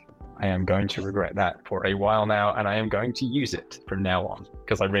debt. I am going to regret that for a while now, and I am going to use it from now on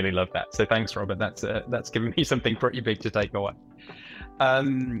because I really love that. So thanks, Robert. That's given me something pretty big to take away.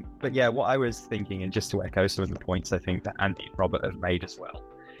 But yeah, what I was thinking, and just to echo some of the points I think that Andy and Robert have made as well,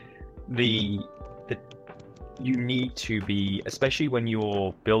 you need to be, especially when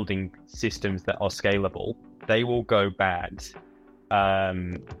you're building systems that are scalable, they will go bad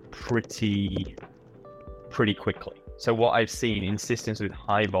pretty quickly. So what I've seen in systems with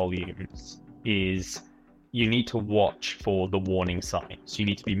high volumes is you need to watch for the warning signs. You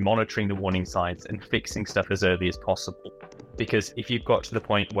need to be monitoring the warning signs and fixing stuff as early as possible. Because if you've got to the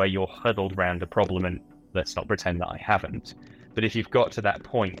point where you're huddled around a problem, and let's not pretend that I haven't, but if you've got to that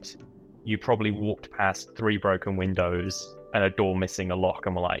point, you probably walked past 3 broken windows and a door missing a lock,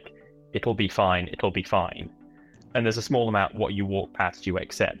 and were like, it'll be fine. And there's a small amount what you walk past you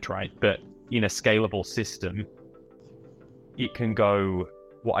accept, right? But in a scalable system, it can go,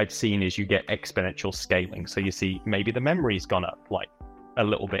 what I've seen is you get exponential scaling. So you see maybe the memory's gone up like a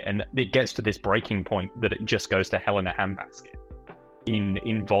little bit, and it gets to this breaking point that it just goes to hell in a handbasket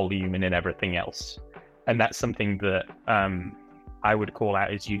in volume and in everything else. And that's something that I would call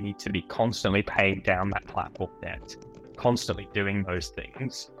out is you need to be constantly paying down that platform debt, constantly doing those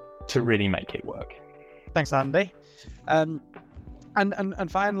things to really make it work. Thanks, Andy. And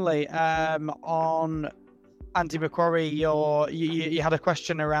finally, on Andy McQuarrie, you had a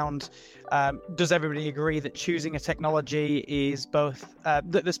question around does everybody agree that choosing a technology is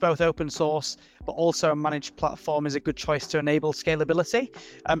that's both open source but also a managed platform is a good choice to enable scalability?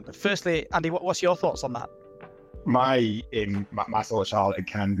 Firstly, Andy, what's your thoughts on that? My thoughts are it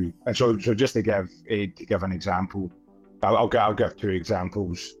can be, and so just to give an example, I'll give 2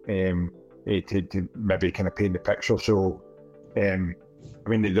 examples to maybe kind of paint the picture. So,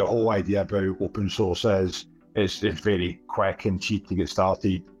 the whole idea about open source is it's very quick and cheap to get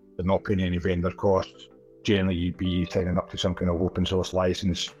started. They're not paying any vendor costs. Generally, you'd be signing up to some kind of open source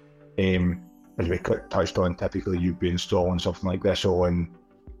license. As we touched on, typically you'd be installing something like this on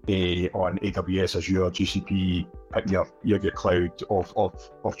AWS, Azure, GCP, pick your cloud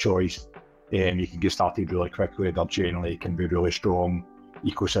of choice. You can get started really quickly. There generally can be really strong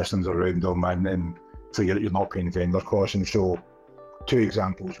ecosystems around them, and so you're not paying vendor costs. And so 2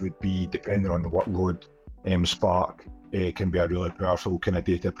 examples would be, depending on the workload, Spark can be a really powerful kind of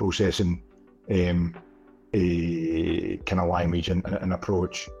data processing kind of language and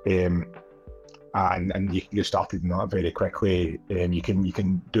approach, and you can get started in that very quickly. You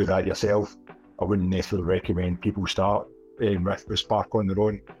can do that yourself. I wouldn't necessarily recommend people start with Spark on their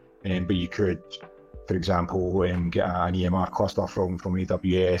own, but you could, for example, get an EMR cluster from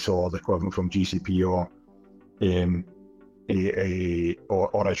AWS or the equivalent from GCP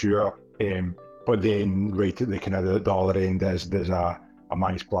or Azure. But then right at the kind of the other end there's a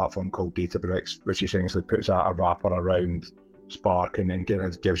managed platform called Databricks, which essentially puts a wrapper around Spark and then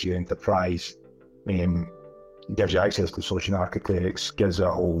gives you enterprise, gives you access to solution architects, gives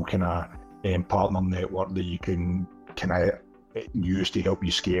a whole kind of partner network that you can kind of use to help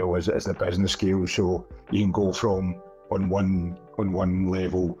you scale as the business scales. So you can go from on one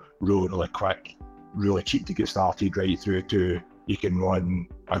level really quick, really cheap to get started, right through to you can run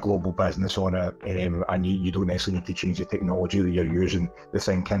a global business on it, and you don't necessarily need to change the technology that you're using. The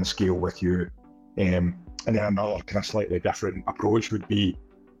thing can scale with you. And then another kind of slightly different approach would be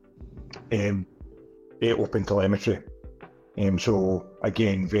open telemetry. So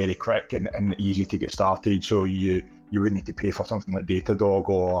again, very quick and easy to get started. So you would need to pay for something like Datadog,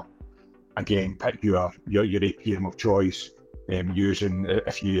 or again, pick your APM of choice. Using,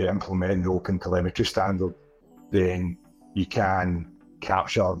 if you implement the open telemetry standard, then you can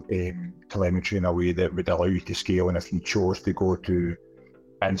capture telemetry in a way that would allow you to scale. And if you chose to go to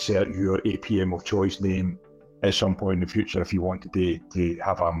insert your APM of choice name, at some point in the future, if you wanted to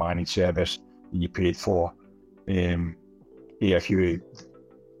have a managed service that you paid for, if you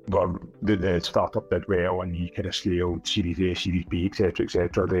got the startup did well and you kind of scaled Series A, Series B,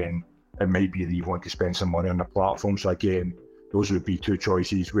 etc., then it might be that you want to spend some money on the platform. So again, those would be two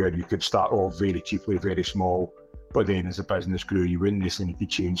choices where you could start off very cheaply, very small, but then as the business grew, you wouldn't necessarily need to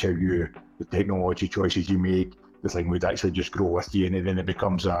change how the technology choices you make. The thing would actually just grow with you, and then it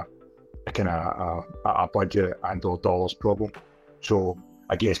becomes a kind of a budget and or dollars problem. So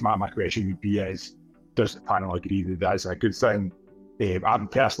I guess my question would be is, does the panel agree that that's a good thing?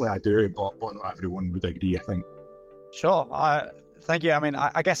 Personally, I do, but not everyone would agree, I think. Sure. Thank you. I mean,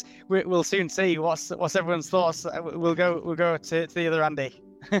 I guess we'll soon see what's everyone's thoughts. We'll go to the other Andy.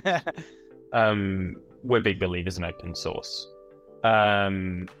 We're big believers in open source.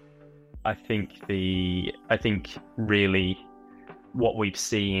 I think really what we've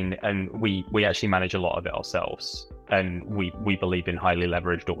seen, and we actually manage a lot of it ourselves, and we believe in highly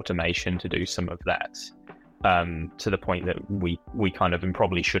leveraged automation to do some of that. To the point that we kind of, and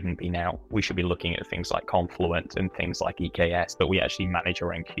probably shouldn't be now, we should be looking at things like Confluent and things like EKS, but we actually manage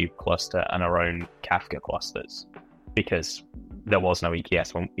our own Cube cluster and our own Kafka clusters, because there was no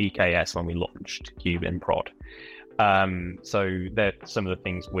EKS when we launched Cube in prod. So they're some of the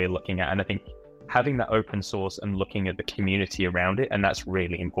things we're looking at, and I think having that open source and looking at the community around it, and that's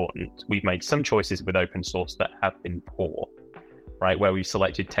really important. We've made some choices with open source that have been poor, right, where we've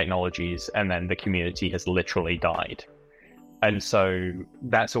selected technologies and then the community has literally died. And so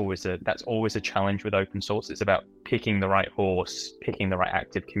that's always a challenge with open source. It's about picking the right horse, picking the right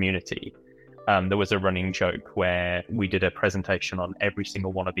active community. There was a running joke where we did a presentation on every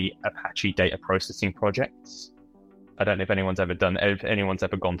single one of the Apache data processing projects. I don't know if anyone's ever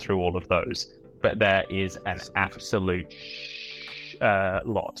gone through all of those, but there is an absolute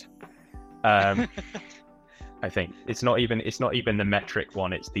lot. I think it's not even the metric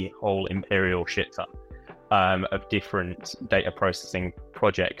one; it's the whole imperial shit ton of different data processing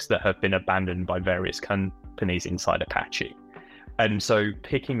projects that have been abandoned by various companies inside Apache. And so,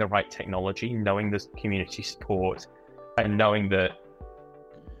 picking the right technology, knowing there's community support, and knowing that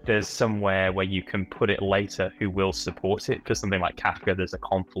there's somewhere where you can put it later who will support it. For something like Kafka, there's a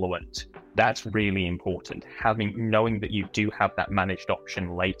Confluent. That's really important. Knowing that you do have that managed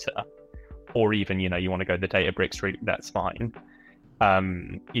option later, or even, you want to go the Databricks route, that's fine,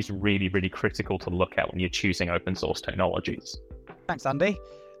 is really, really critical to look at when you're choosing open source technologies. Thanks, Andy.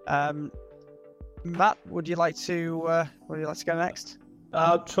 Matt, would you like to go next?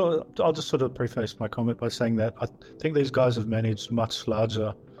 I'll just sort of preface my comment by saying that I think these guys have managed much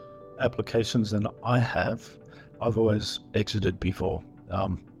larger applications than I have. I've always exited before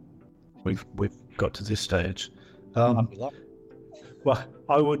we've got to this stage. Well,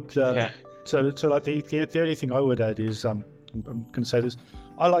 I would. So like the only thing I would add is I'm going to say this.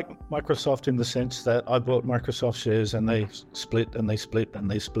 I like Microsoft in the sense that I bought Microsoft shares and they split and they split and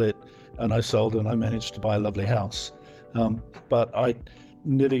they split, and I sold and I managed to buy a lovely house. But I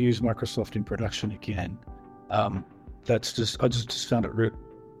never use Microsoft in production again. I just found it rude.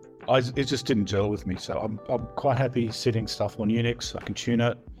 It just didn't gel with me. So I'm quite happy setting stuff on Unix. I can tune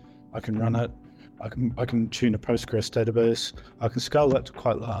it, I can run it, I can tune a Postgres database. I can scale that to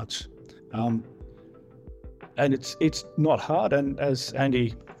quite large, and it's not hard. And as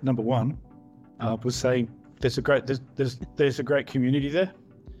Andy number one was saying, there's a great community there.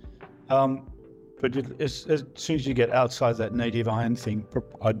 But as soon as you get outside that native iron thing,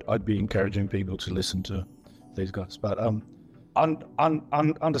 I'd be encouraging people to listen to these guys. But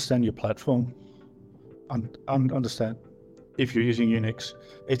understand your platform. Understand if you're using Unix,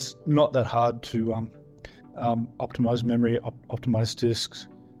 it's not that hard to optimize memory, optimize disks.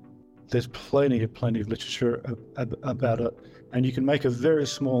 There's plenty of literature about it, and you can make a very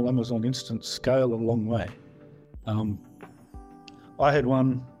small Amazon instance scale a long way. I had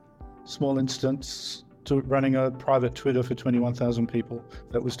one small instance to running a private Twitter for 21,000 people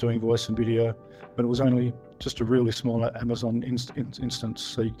that was doing voice and video, but it was only just a really small Amazon instance.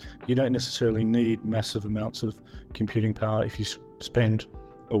 So you don't necessarily need massive amounts of computing power if you spend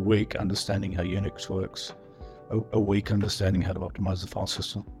a week understanding how Unix works, a week understanding how to optimize the file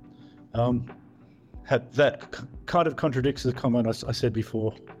system. That kind of contradicts the comment I said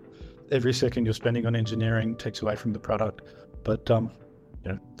before. Every second you're spending on engineering takes away from the product, but that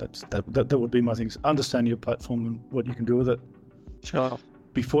would be my things. Understand your platform and what you can do with it. Sure.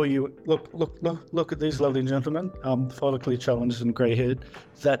 Before you look at these lovely gentlemen, follically challenged and grey-haired.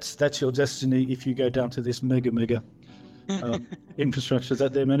 That's your destiny if you go down to this mega infrastructure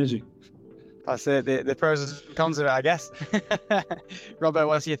that they're managing. That's it. The pros and cons of it, I guess. Robert,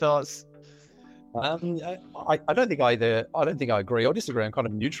 what's your thoughts? I don't think I don't think I agree or disagree. I'm kind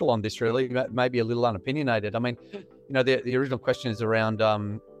of neutral on this, really. Maybe a little unopinionated. I mean, the original question is around,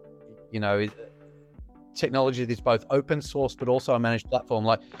 technology that's both open source but also a managed platform.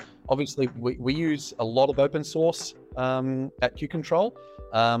 Like, obviously, we use a lot of open source at Q-Ctrl.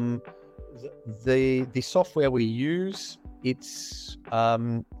 The software we use, it's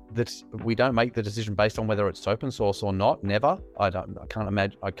that we don't make the decision based on whether it's open source or not. Never. I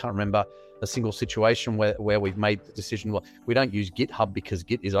can't remember a single situation where we've made the decision. Well, we don't use GitHub because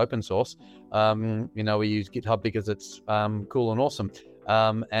Git is open source. We use GitHub because it's cool and awesome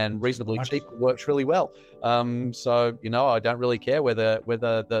and reasonably cheap. It works really well. So I don't really care whether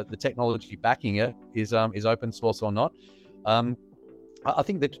the technology backing it is open source or not. I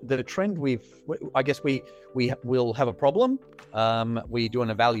think that the trend we will have a problem. We do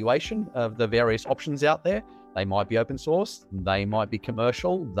an evaluation of the various options out there. They might be open source, they might be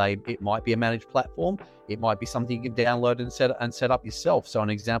commercial, it might be a managed platform, it might be something you can download and set up yourself. So an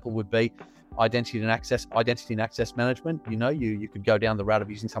example would be identity and access management. You could go down the route of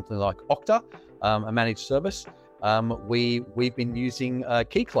using something like Okta, a managed service. We've been using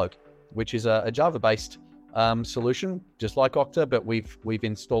Keycloak, which is a Java-based solution, just like Okta, but we've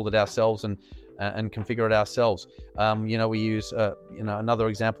installed it ourselves and configure it ourselves. We use another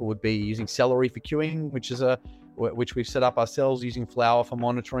example would be using Celery for queuing, which we've set up ourselves, using Flower for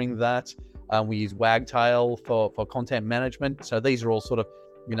monitoring that. We use Wagtail for content management. So these are all sort of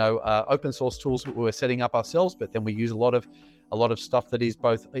open source tools that we're setting up ourselves, but then we use a lot of stuff that is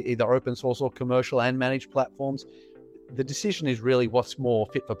both either open source or commercial and managed platforms. The decision is really what's more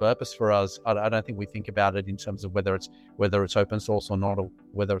fit for purpose for us. I don't think we think about it in terms of whether it's open source or not, or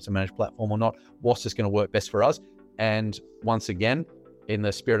whether it's a managed platform or not. What's just going to work best for us? And once again, in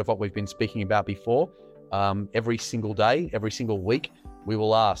the spirit of what we've been speaking about before, every single day, every single week, we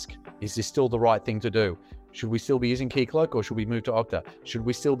will ask, is this still the right thing to do? Should we still be using Keycloak or should we move to Okta? Should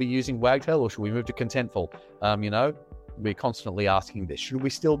we still be using Wagtail or should we move to Contentful? We're constantly asking this. Should we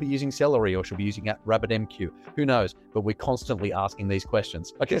still be using Celery or should we be using RabbitMQ? Who knows? But we're constantly asking these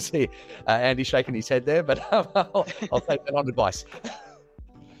questions. I can see Andy shaking his head there, but I'll take that on advice.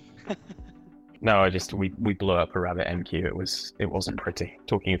 No, we blew up a RabbitMQ. It wasn't pretty.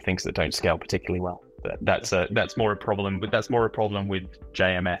 Talking of things that don't scale particularly well. That's more a problem. But that's more a problem with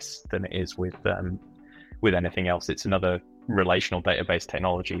JMS than it is with anything else. It's another relational database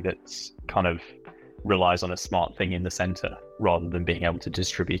technology that's kind of relies on a smart thing in the center rather than being able to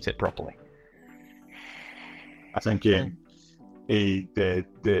distribute it properly. I think the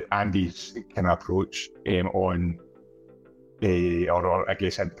Andy's kind of approach on or I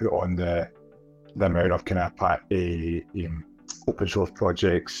guess input on the amount of kind of open source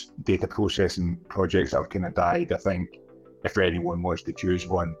projects, data processing projects that have kind of died. I think if anyone wants to choose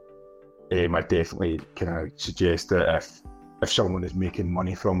one, I definitely kind of suggest that if someone is making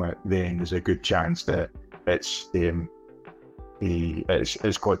money from it, then there's a good chance that it's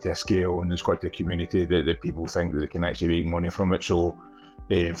got to a scale and it's got to a community that people think that they can actually make money from it. So,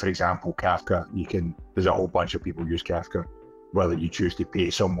 for example, Kafka, there's a whole bunch of people use Kafka. Whether you choose to pay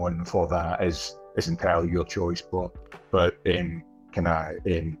someone for that is entirely your choice. But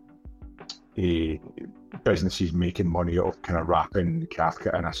businesses making money out of kind of wrapping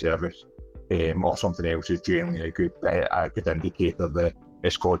Kafka in a service or something else is generally a good indicator that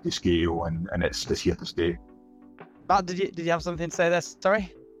it's got to scale and it's here to stay. Matt, did you have something to say there?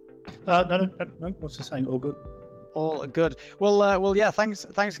 Sorry. No. What's the saying? All good. All good. Well, yeah. Thanks,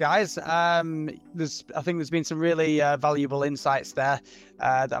 guys. I think there's been some really valuable insights there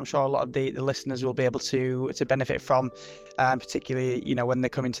that I'm sure a lot of the listeners will be able to benefit from, particularly when they're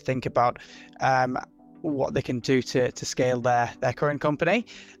coming to think about what they can do to scale their current company.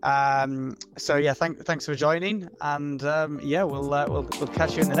 So yeah, thanks for joining, and we'll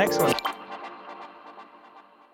catch you in the next one.